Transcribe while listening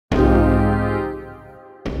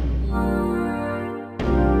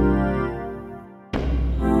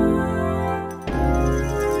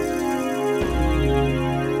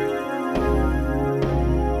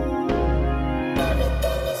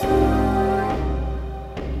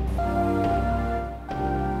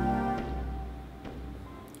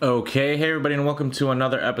Okay, hey everybody, and welcome to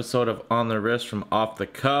another episode of On the Wrist from Off the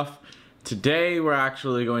Cuff. Today we're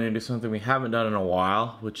actually going to do something we haven't done in a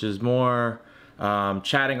while, which is more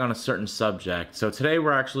chatting on a certain subject. So today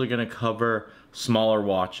we're actually going to cover smaller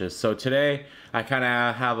watches. So today I kind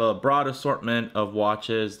of have a broad assortment of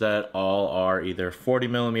watches that all are either 40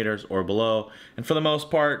 millimeters or below. And for the most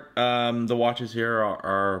part, the watches here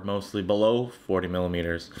are mostly below 40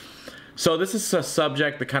 millimeters. So this is a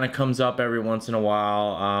subject that kind of comes up every once in a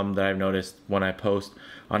while that I've noticed when I post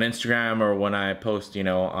on Instagram or when I post,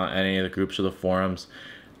 on any of the groups or the forums.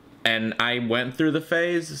 And I went through the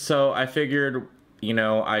phase, so I figured,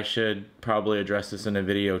 I should probably address this in a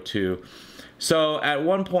video too. So at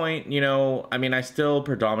one point, I still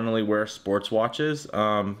predominantly wear sports watches,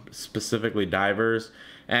 specifically divers.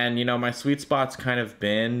 And, my sweet spot's kind of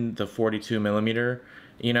been the 42 millimeter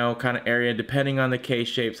kind of area, depending on the case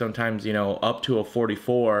shape. Sometimes, up to a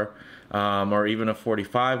 44 or even a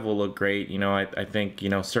 45 will look great. I think,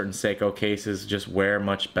 certain Seiko cases just wear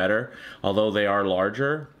much better, although they are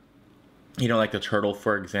larger. Like the Turtle,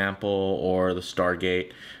 for example, or the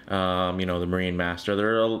Stargate, the Marine Master.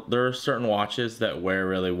 There are certain watches that wear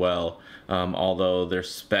really well, although their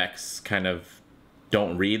specs kind of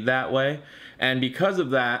don't read that way. And because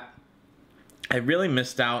of that, I really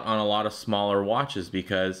missed out on a lot of smaller watches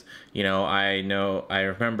because, I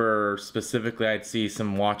remember specifically I'd see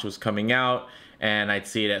some watch was coming out and I'd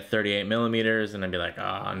see it at 38 millimeters and I'd be like,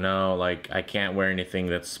 oh no, like I can't wear anything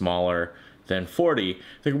that's smaller than 40.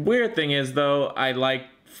 The weird thing is though, I like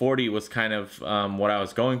 40 was kind of what I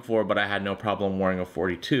was going for, but I had no problem wearing a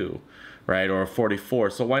 42. Right, or a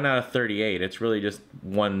 44. So why not a 38? It's really just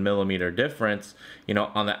 1 millimeter difference,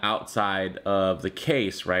 on the outside of the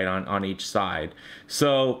case, right, on each side.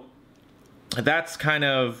 So that's kind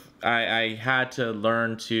of, I had to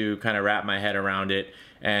learn to kind of wrap my head around it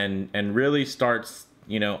and really start,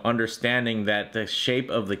 understanding that the shape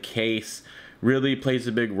of the case really plays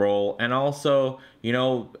a big role, and also,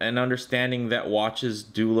 and understanding that watches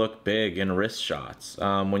do look big in wrist shots.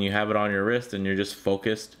 When you have it on your wrist and you're just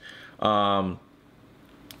focused on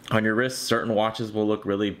your wrist, certain watches will look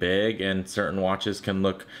really big and certain watches can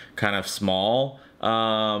look kind of small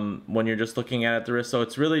when you're just looking at it at the wrist. So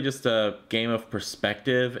it's really just a game of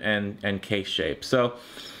perspective and case shape. So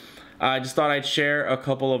I just thought I'd share a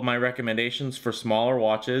couple of my recommendations for smaller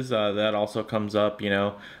watches. That also comes up,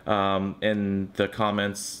 in the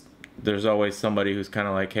comments. There's always somebody who's kind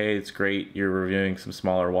of like, hey, it's great you're reviewing some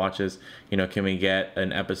smaller watches. Can we get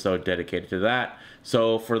an episode dedicated to that?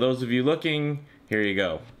 So for those of you looking, here you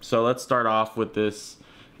go. So let's start off with this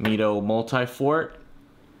Mito Multifort.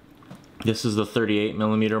 This is the 38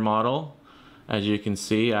 millimeter model. As you can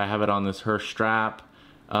see, I have it on this Hirsch strap.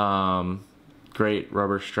 Great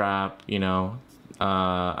rubber strap,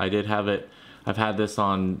 I did have it. I've had this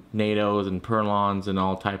on NATOs and Perlons and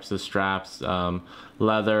all types of straps,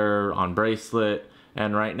 leather, on bracelet,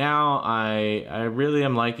 and right now I really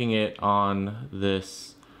am liking it on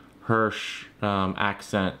this Hirsch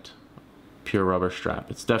accent pure rubber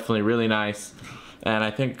strap. It's definitely really nice, and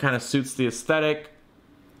I think it kind of suits the aesthetic,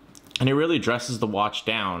 and it really dresses the watch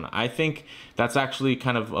down. I think that's actually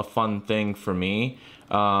kind of a fun thing for me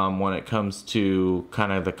when it comes to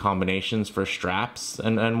kind of the combinations for straps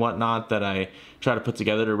and whatnot that I try to put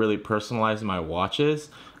together to really personalize my watches.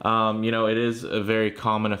 It is a very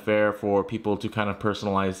common affair for people to kind of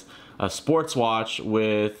personalize a sports watch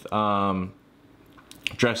with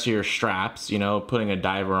dressier straps, putting a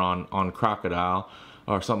diver on Crocodile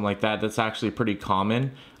or something like that. That's actually pretty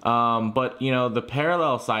common. But the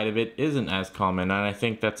parallel side of it isn't as common, and I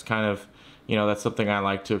think that's kind of, that's something I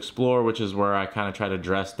like to explore, which is where I kind of try to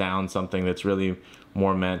dress down something that's really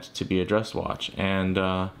more meant to be a dress watch. And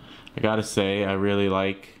I gotta say, I really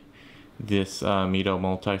like this Mito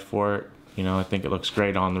Multifort. I think it looks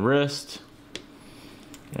great on the wrist.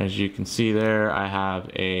 As you can see there, I have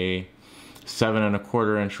a 7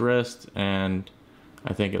 1/4 inch wrist, and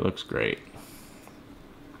I think it looks great.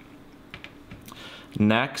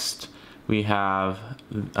 Next, we have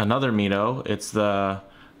another Mito. It's the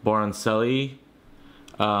Boroncelli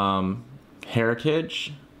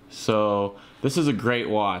Heritage. So this is a great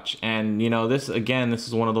watch, and this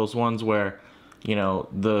is one of those ones where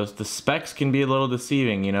the specs can be a little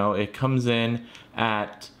deceiving. It comes in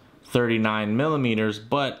at 39 millimeters,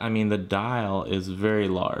 but the dial is very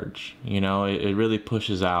large. It really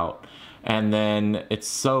pushes out, and then it's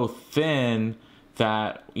so thin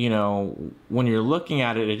that when you're looking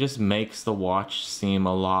at it, it just makes the watch seem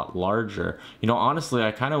a lot larger. Honestly,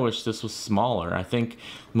 I kind of wish this was smaller. I think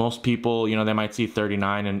most people, they might see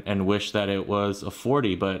 39 and wish that it was a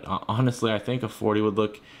 40, but honestly, I think a 40 would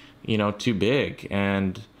look too big.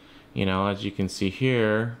 And you know, as you can see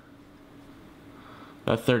here,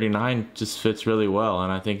 that 39 just fits really well,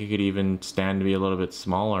 and I think it could even stand to be a little bit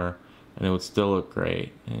smaller and it would still look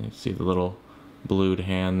great. And you see the little blued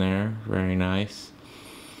hand there, very nice.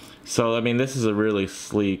 So I mean, this is a really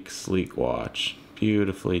sleek watch,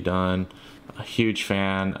 beautifully done. A huge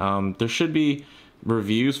fan. There should be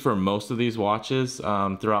reviews for most of these watches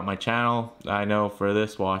throughout my channel. I know for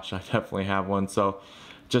this watch I definitely have one, so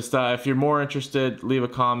just if you're more interested, leave a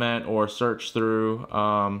comment or search through,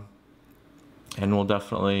 and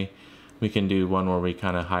we can do one where we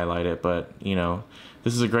kind of highlight it. But you know,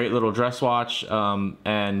 this is a great little dress watch,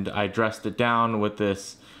 and I dressed it down with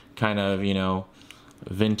this kind of, you know,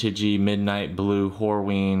 vintagey midnight blue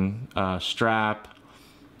Horween strap.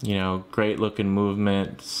 You know, great looking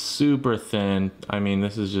movement, super thin. I mean,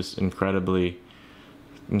 this is just incredibly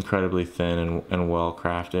thin and well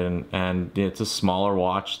crafted, and it's a smaller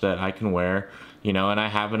watch that I can wear, you know, and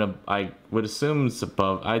I would assume it's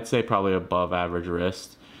above, I'd say probably above average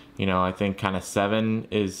wrist. You know, I think kind of 7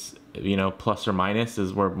 is, you know, plus or minus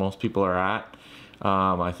is where most people are at.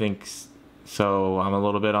 I think so. I'm a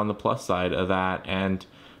little bit on the plus side of that, and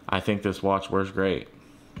I think this watch wears great.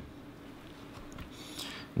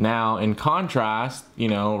 Now, in contrast, you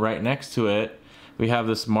know, right next to it, we have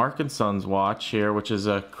this Mark & Sons watch here, which is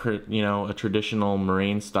a, you know, a traditional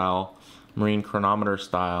marine chronometer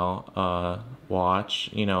style watch,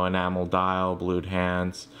 you know, enamel dial, blued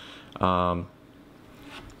hands, and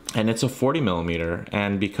it's a 40 millimeter,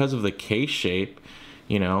 and because of the case shape,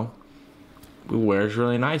 you know, it wears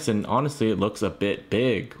really nice, and honestly it looks a bit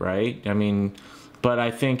big, right? I mean, but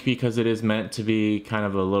I think because it is meant to be kind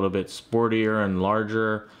of a little bit sportier and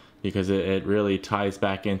larger, because it really ties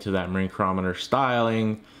back into that marine chronometer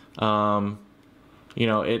styling, you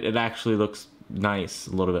know, it actually looks nice,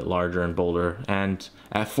 a little bit larger and bolder. And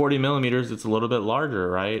at 40 millimeters, it's a little bit larger,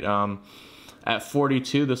 right? At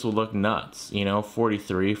 42, this will look nuts, you know,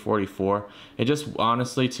 43, 44. It just,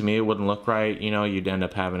 honestly, to me, it wouldn't look right. You know, you'd end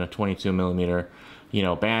up having a 22 millimeter, you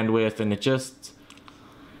know, bandwidth, and it's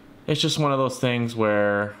just one of those things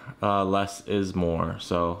where less is more.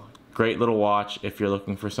 So great little watch if you're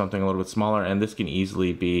looking for something a little bit smaller, and this can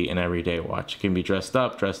easily be an everyday watch. It can be dressed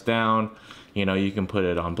up, dressed down. You know, you can put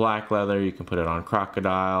it on black leather, you can put it on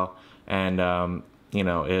crocodile, and you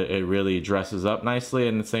know, it really dresses up nicely,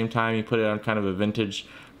 and at the same time you put it on kind of a vintage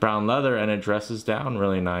brown leather and it dresses down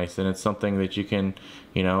really nice, and it's something that you can,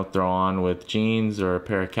 you know, throw on with jeans or a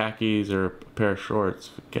pair of khakis or a pair of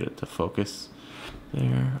shorts. Get it to focus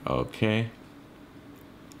there, okay.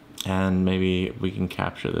 And maybe we can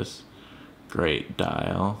capture this great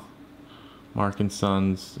dial. Mark &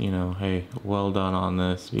 Sons, you know, hey, well done on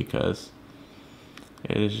this, because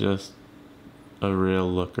it is just a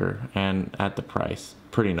real looker, and at the price,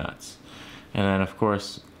 pretty nuts. And then of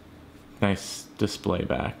course, nice display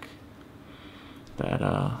back that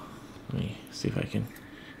let me see if I can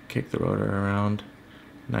kick the rotor around.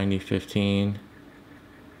 90-15,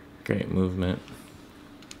 great movement.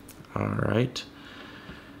 All right,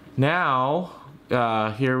 now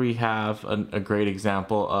here we have a great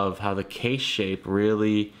example of how the case shape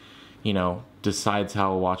really, you know, decides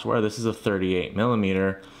how a watch wear. This is a 38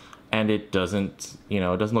 millimeter, and it doesn't, you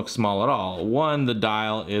know, it doesn't look small at all. One, the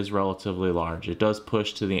dial is relatively large. It does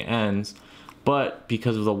push to the ends, but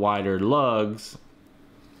because of the wider lugs,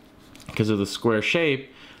 because of the square shape,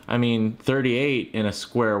 I mean, 38 in a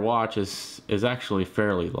square watch is actually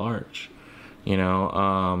fairly large. You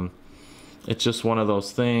know, it's just one of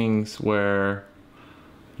those things where,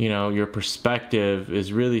 you know, your perspective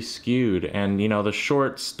is really skewed, and you know, the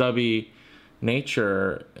short, stubby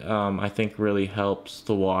nature, I think, really helps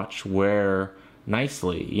the watch wear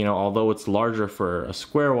nicely. You know, although it's larger for a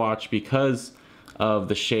square watch because of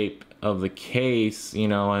the shape of the case, you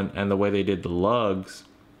know, and the way they did the lugs.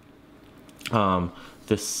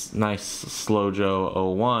 This nice Slow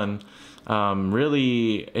Joe 01,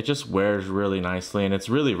 really, it just wears really nicely, and it's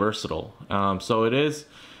really versatile. So it is,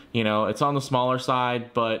 you know, it's on the smaller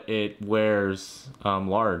side, but it wears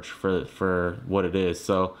large for what it is.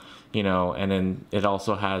 So, you know, and then it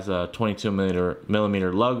also has a 22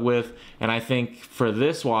 millimeter lug width, and I think for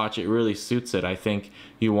this watch it really suits it. I think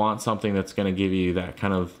you want something that's going to give you that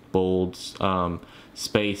kind of bold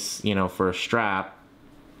space, you know, for a strap.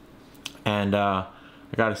 And I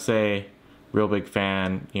gotta say, real big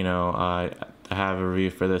fan. You know, I have a review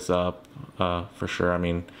for this up for sure. I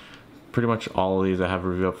mean, pretty much all of these I have a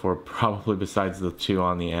review up for, probably besides the two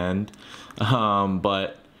on the end.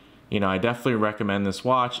 But you know, I definitely recommend this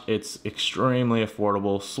watch. It's extremely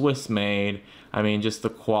affordable, Swiss made. I mean, just the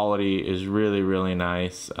quality is really, really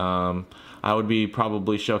nice. I would be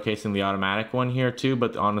probably showcasing the automatic one here too,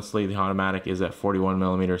 but honestly, the automatic is at 41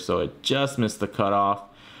 millimeters, so it just missed the cutoff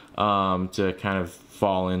to kind of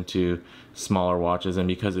fall into smaller watches. And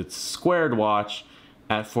because it's squared watch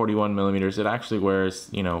at 41 millimeters, it actually wears,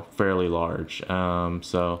 you know, fairly large.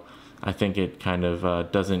 So I think it kind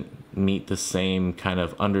of doesn't meet the same kind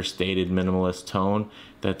of understated minimalist tone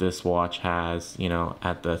that this watch has, you know,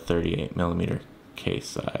 at the 38 millimeter case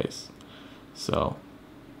size. So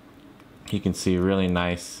you can see really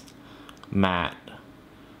nice matte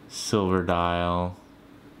silver dial.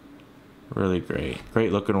 Really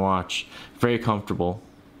great looking watch, very comfortable.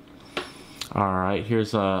 All right,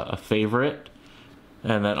 here's a favorite,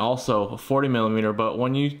 and then also a 40 millimeter. But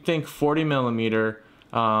when you think 40 millimeter,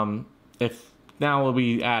 if now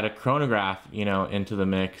we add a chronograph, you know, into the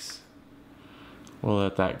mix, we'll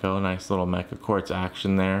let that go. Nice little mecha quartz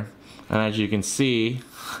action there. And as you can see,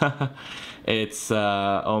 it's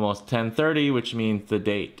almost 10:30, which means the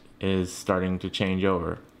date is starting to change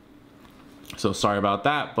over. So sorry about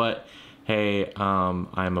that, but hey,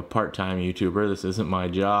 I'm a part-time YouTuber. This isn't my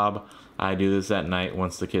job. I do this at night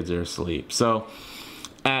once the kids are asleep. So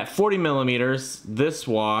at 40 millimeters, this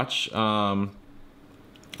watch from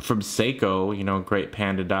Seiko, you know, great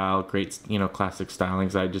panda dial, great, you know, classic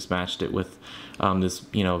stylings. I just matched it with this,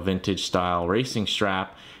 you know, vintage style racing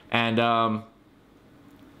strap. And,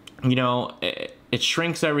 you know, it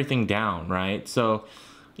shrinks everything down, right? So,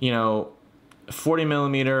 you know, 40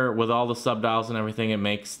 millimeter with all the sub dials and everything, it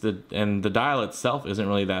makes and the dial itself isn't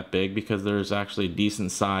really that big because there's actually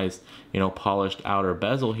decent sized, you know, polished outer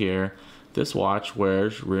bezel here. This watch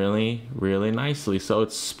wears really, really nicely. So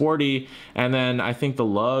it's sporty. And then I think the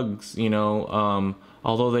lugs, you know,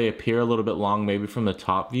 although they appear a little bit long maybe from the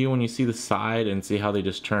top view, when you see the side and see how they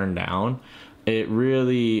just turn down, it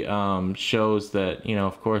really shows that, you know,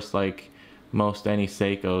 of course, like most any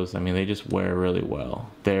Seikos, I mean, they just wear really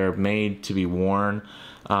well. They're made to be worn,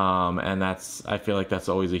 and I feel like that's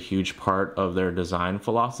always a huge part of their design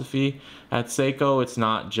philosophy at Seiko. It's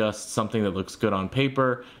not just something that looks good on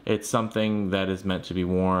paper, it's something that is meant to be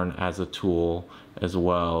worn as a tool as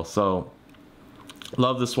well. So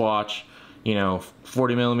love this watch. You know,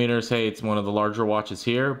 40 millimeters, hey, it's one of the larger watches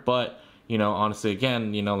here, but you know, honestly,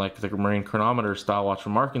 again, you know, like the Marine Chronometer style watch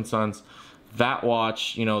from Mark & Sons, that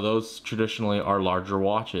watch, you know, those traditionally are larger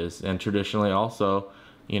watches, and traditionally also,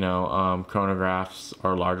 you know, chronographs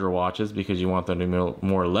are larger watches because you want them to be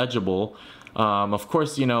more legible. Of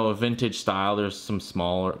course, you know, a vintage style, there's some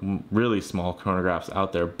smaller, really small chronographs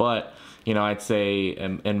out there, but, you know, I'd say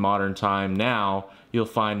in modern time now, you'll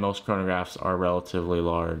find most chronographs are relatively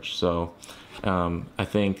large. So I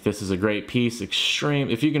think this is a great piece, extreme,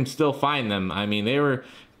 if you can still find them. I mean, they were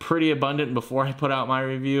pretty abundant before I put out my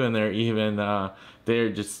review, and they're even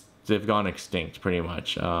they've gone extinct pretty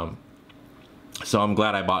much. So I'm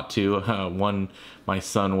glad I bought two. One my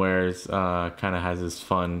son wears, kind of has his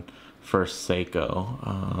fun first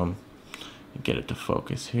Seiko. Get it to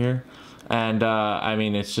focus here, and I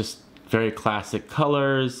mean, it's just very classic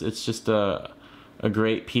colors. It's just a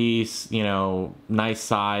great piece, you know, nice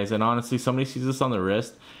size, and honestly, somebody sees this on the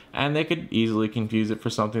wrist and they could easily confuse it for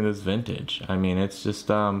something that's vintage. I mean, it's just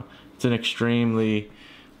it's an extremely,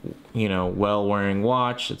 you know, well-wearing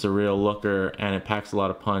watch. It's a real looker, and it packs a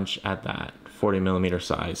lot of punch at that 40 millimeter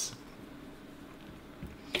size.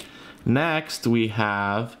 Next, we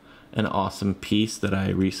have an awesome piece that I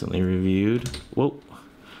recently reviewed. Whoa.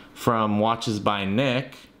 From Watches by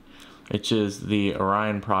Nick, which is the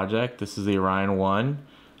Orion Project. This is the Orion 1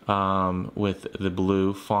 with the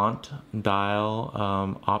blue font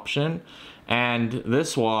dial option. And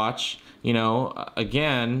this watch, you know,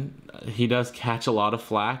 again, he does catch a lot of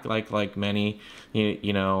flack, like many,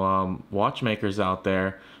 you know, watchmakers out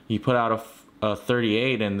there. You put out a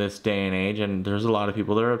 38 in this day and age, and there's a lot of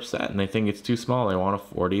people that are upset and they think it's too small. They want a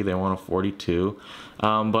 40, they want a 42.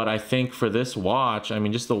 But I think for this watch, I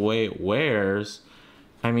mean, just the way it wears,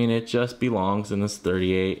 I mean, it just belongs in this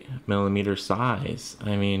 38 millimeter size.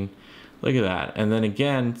 I mean, look at that. And then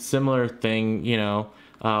again, similar thing, you know,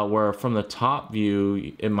 where from the top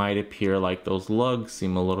view, it might appear like those lugs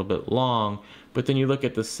seem a little bit long, but then you look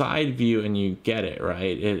at the side view and you get it,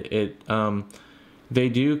 right? They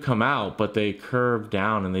do come out, but they curve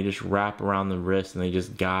down and they just wrap around the wrist and they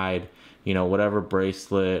just guide, you know, whatever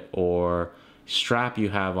bracelet or strap you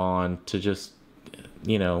have on to just,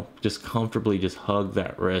 you know, just comfortably just hug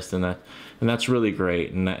that wrist, and that's really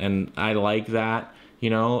great, and I like that, you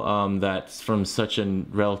know, that's from such a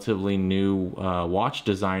relatively new watch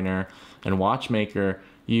designer and watchmaker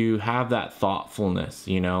you have that thoughtfulness,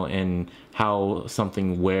 you know, in how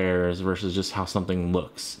something wears versus just how something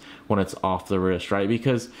looks when it's off the wrist, right?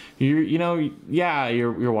 Because you know, yeah,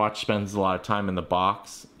 your watch spends a lot of time in the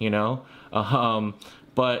box, you know,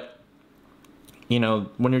 but you know,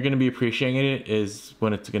 when you're going to be appreciating it is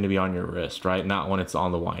when it's going to be on your wrist, right? Not when it's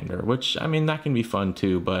on the winder, which, I mean, that can be fun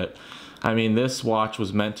too. But I mean, this watch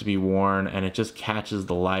was meant to be worn, and it just catches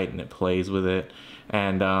the light and it plays with it.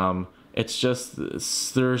 And it's just,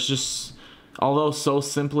 there's just, although so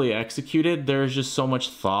simply executed, there's just so much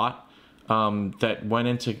thought that went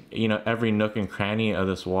into, you know, every nook and cranny of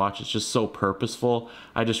this watch. It's just so purposeful.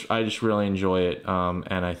 I just really enjoy it.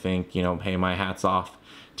 And I think, you know, hey, my hat's off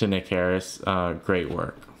to Nick Harris. Great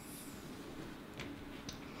work.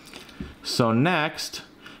 So next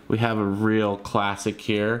we have a real classic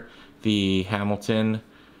here, the Hamilton,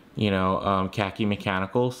 you know, khaki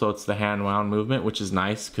mechanical. So it's the hand wound movement, which is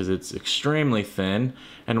nice because it's extremely thin.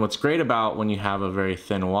 And what's great about when you have a very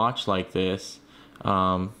thin watch like this,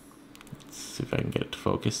 let's see if I can get it to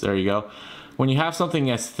focus. There you go. When you have something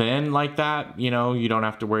as thin like that, you know, you don't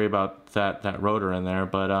have to worry about that rotor in there.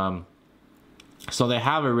 But so they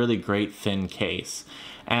have a really great thin case.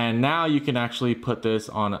 And now you can actually put this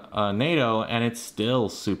on a NATO and it's still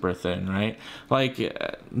super thin, right? Like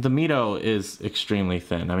the Mito is extremely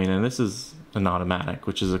thin. I mean, and this is an automatic,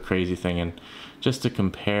 which is a crazy thing. And just to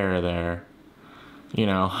compare there, you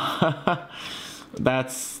know,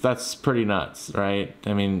 that's pretty nuts, right?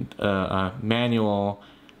 I mean, a manual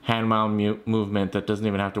hand mount movement that doesn't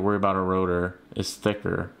even have to worry about a rotor is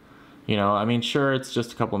thicker. You know, I mean, sure, it's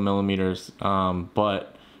just a couple millimeters,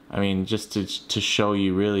 but I mean, just to show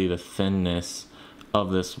you really the thinness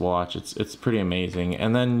of this watch, it's pretty amazing.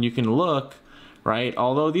 And then you can look, right?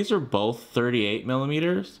 Although these are both 38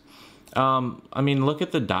 millimeters, I mean, look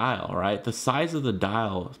at the dial, right? The size of the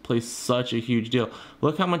dial plays such a huge deal.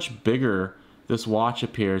 Look how much bigger this watch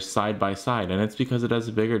appears side by side, and it's because it has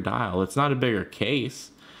a bigger dial. It's not a bigger case.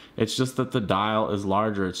 It's just that the dial is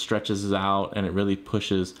larger, it stretches out, and it really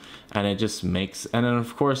pushes, and it just makes, and then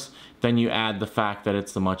of course, then you add the fact that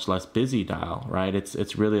it's a much less busy dial, right?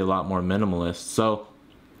 It's really a lot more minimalist. So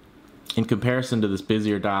in comparison to this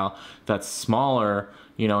busier dial that's smaller,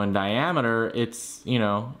 you know, in diameter, it's, you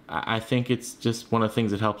know, I think it's just one of the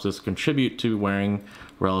things that helps us contribute to wearing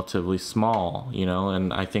relatively small, you know,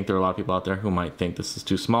 and I think there are a lot of people out there who might think this is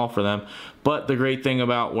too small for them. But the great thing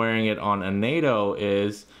about wearing it on a NATO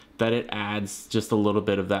is that it adds just a little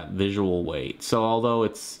bit of that visual weight. So although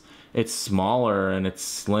it's smaller and it's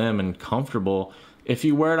slim and comfortable, if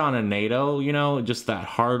you wear it on a NATO, you know, just that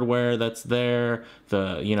hardware that's there,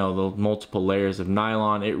 the, you know, the multiple layers of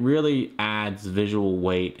nylon, it really adds visual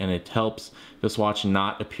weight and it helps this watch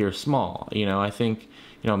not appear small. You know, I think,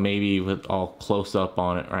 you know, maybe with all close up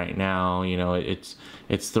on it right now, you know, it's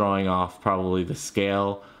throwing off probably the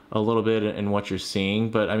scale a little bit in what you're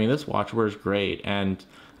seeing. But I mean, this watch wears great. And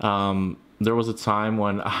there was a time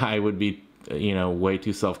when I would be, you know, way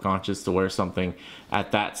too self-conscious to wear something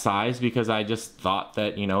at that size because I just thought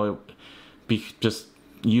that, you know, it be just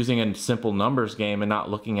using a simple numbers game and not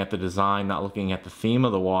looking at the design, not looking at the theme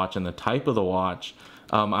of the watch and the type of the watch,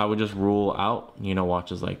 I would just rule out, you know,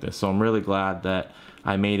 watches like this. So I'm really glad that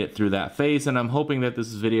I made it through that phase, and I'm hoping that this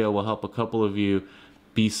video will help a couple of you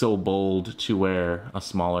be so bold to wear a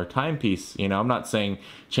smaller timepiece. You know, I'm not saying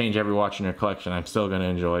change every watch in your collection. I'm still going to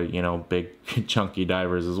enjoy, you know, big chunky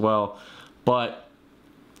divers as well. But,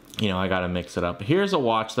 you know, I got to mix it up. Here's a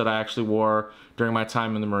watch that I actually wore during my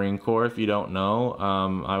time in the Marine Corps. If you don't know,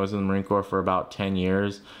 I was in the Marine Corps for about 10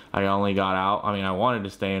 years. I only got out. I mean, I wanted to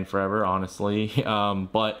stay in forever, honestly.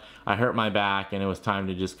 But I hurt my back and it was time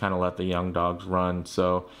to just kind of let the young dogs run.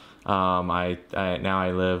 So now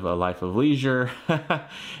I live a life of leisure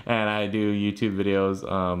and I do YouTube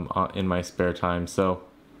videos in my spare time. So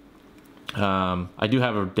I do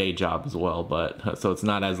have a day job as well, but so it's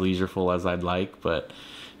not as leisureful as I'd like, but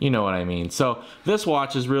you know what I mean. So this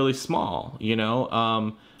watch is really small, you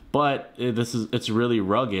know, but it's really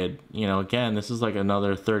rugged. You know, again, this is like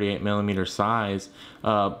another 38 millimeter size,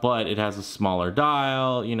 but it has a smaller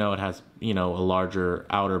dial, you know, it has, you know, a larger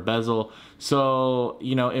outer bezel. So,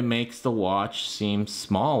 you know, it makes the watch seem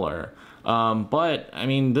smaller. But I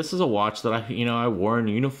mean, this is a watch that I wore in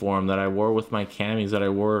uniform, that I wore with my camis, that I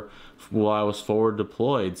wore while I was forward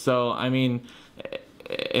deployed. So, I mean,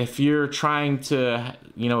 if you're trying to,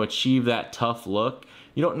 you know, achieve that tough look,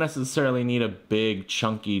 you don't necessarily need a big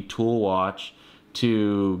chunky tool watch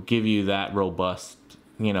to give you that robust,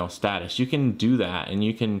 you know, status. You can do that, and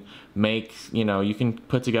you can make, you know, you can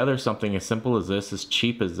put together something as simple as this, as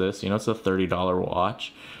cheap as this. You know, it's a $30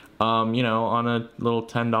 watch, you know, on a little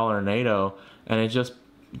 $10 NATO, and it just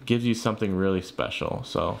gives you something really special.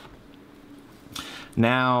 So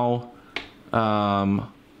now,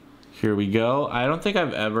 here we go. I don't think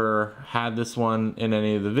I've ever had this one in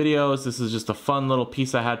any of the videos. This is just a fun little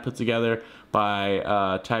piece I had put together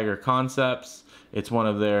by Tiger Concepts. It's one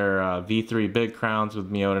of their V3 big crowns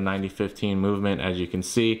with Miyota 9015 movement. As you can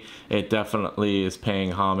see, it definitely is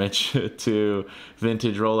paying homage to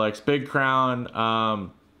vintage Rolex big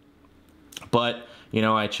crown. But, you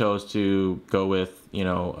know, I chose to go with, you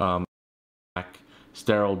know,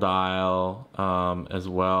 sterile dial, as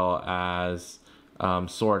well as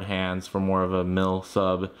sword hands for more of a mill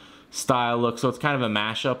sub style look. So it's kind of a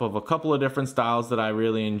mashup of a couple of different styles that I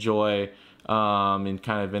really enjoy in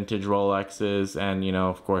kind of vintage Rolexes. And, you know,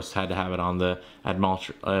 of course, had to have it on the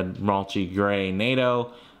Admiralty Gray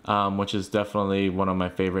NATO, which is definitely one of my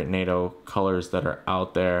favorite NATO colors that are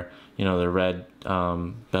out there. You know, the red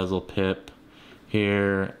bezel pip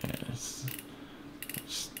here.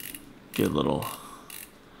 Just get a little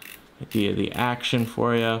idea of the action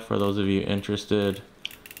for you, for those of you interested.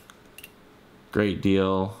 Great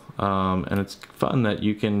deal. And it's fun that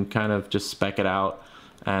you can kind of just spec it out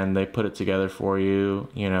and they put it together for you,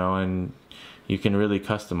 you know, and you can really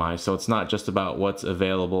customize. So it's not just about what's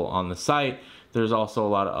available on the site. There's also a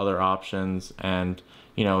lot of other options. And,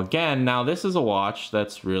 you know, again, now this is a watch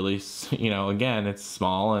that's really, you know, again, it's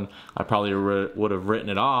small, and I probably would have written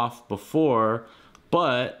it off before,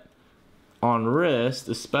 but on wrist,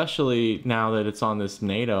 especially now that it's on this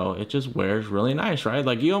NATO, it just wears really nice, right?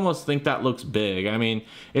 Like, you almost think that looks big. I mean,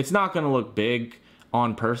 it's not going to look big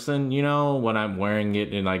on person, you know, when I'm wearing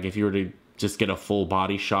it, and like if you were to just get a full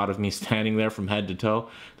body shot of me standing there from head to toe,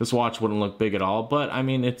 this watch wouldn't look big at all. But I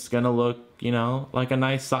mean, it's gonna look, you know, like a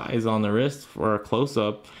nice size on the wrist for a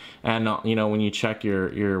close-up. And you know, when you check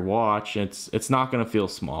your watch, it's not gonna feel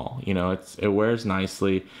small. You know, it wears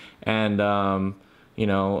nicely, and you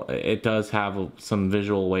know, it does have some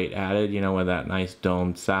visual weight added, you know, with that nice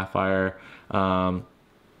domed sapphire. And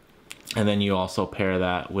then you also pair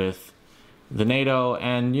that with the NATO,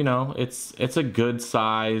 and you know, it's a good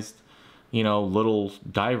sized, you know, little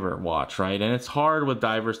diver watch, right? And it's hard with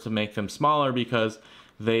divers to make them smaller because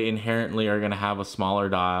they inherently are going to have a smaller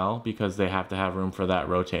dial because they have to have room for that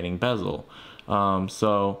rotating bezel.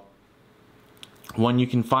 So when you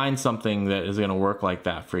can find something that is going to work like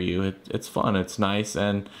that for you, it's fun, it's nice,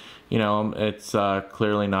 and you know, it's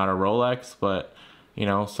clearly not a Rolex, but you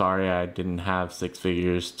know, sorry I didn't have 6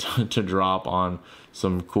 figures to drop on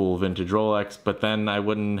some cool vintage Rolex, but then I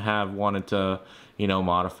wouldn't have wanted to, you know,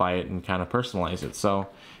 modify it and kind of personalize it. So,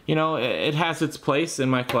 you know, it has its place in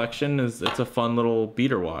my collection. It's a fun little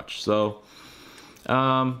beater watch. So,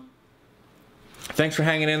 thanks for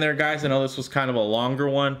hanging in there, guys. I know this was kind of a longer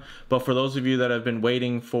one, but for those of you that have been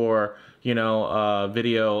waiting for, you know, a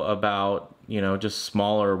video about, you know, just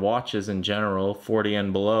smaller watches in general, 40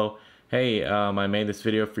 and below, hey, I made this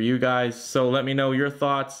video for you guys. So let me know your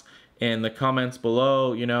thoughts in the comments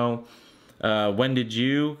below. You know, when did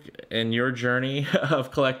you, in your journey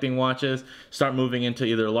of collecting watches, start moving into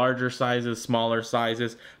either larger sizes, smaller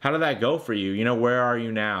sizes? How did that go for you? You know, where are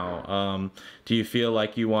you now? Do you feel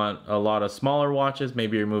like you want a lot of smaller watches?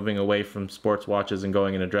 Maybe you're moving away from sports watches and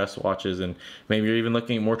going into dress watches, and maybe you're even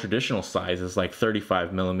looking at more traditional sizes like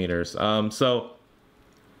 35 millimeters. So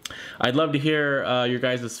I'd love to hear your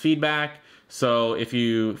guys' feedback. So if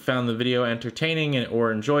you found the video entertaining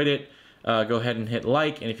or enjoyed it, go ahead and hit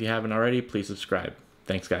like. And if you haven't already, please subscribe.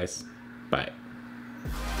 Thanks, guys. Bye.